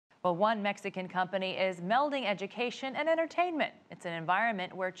Well, one Mexican company is melding education and entertainment. It's an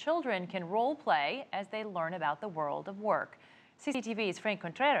environment where children can role play as they learn about the world of work. CCTV's Franc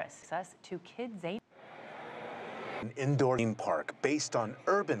Contreras takes us to KidZania. An indoor theme park based on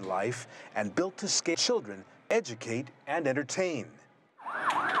urban life and built to scale. Children educate and entertain.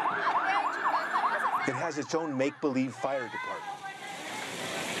 It has its own make-believe fire department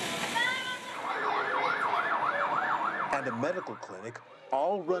and a medical clinic,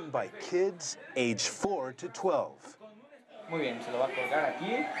 all run by kids age 4 to 12.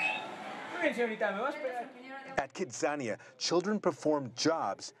 At KidZania, children perform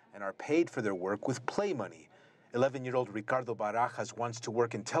jobs and are paid for their work with play money. 11-year-old Ricardo Barajas wants to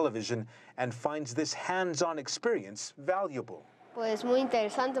work in television and finds this hands-on experience valuable.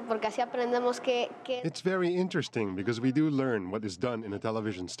 It's very interesting because we do learn what is done in a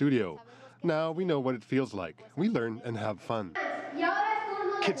television studio. Now we know what it feels like. We learn and have fun.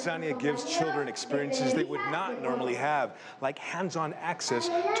 KidZania gives children experiences they would not normally have, like hands-on access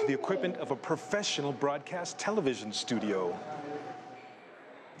to the equipment of a professional broadcast television studio.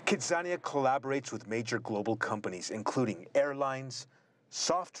 KidZania collaborates with major global companies, including airlines,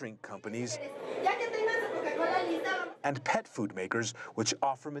 soft drink companies, and pet food makers, which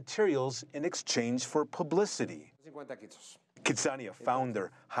offer materials in exchange for publicity. KidZania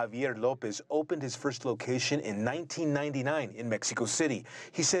founder Javier Lopez opened his first location in 1999 in Mexico City.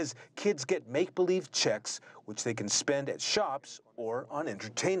 He says kids get make-believe checks, which they can spend at shops or on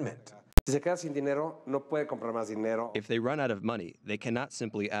entertainment. If they run out of money, they cannot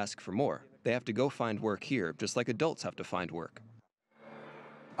simply ask for more. They have to go find work here, just like adults have to find work.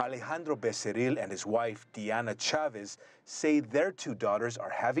 Alejandro Becerril and his wife, Diana Chavez, say their two daughters are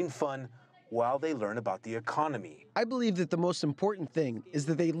having fun while they learn about the economy. I believe that the most important thing is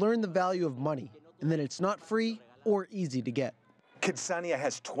that they learn the value of money and that it's not free or easy to get. KidZania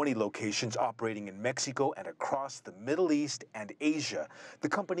has 20 locations operating in Mexico and across the Middle East and Asia. The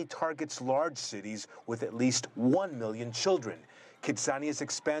company targets large cities with at least 1 million children. KidZania's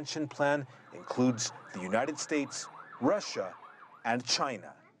expansion plan includes the United States, Russia, and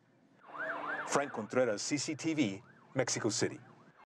China. Franc Contreras, CCTV, Mexico City.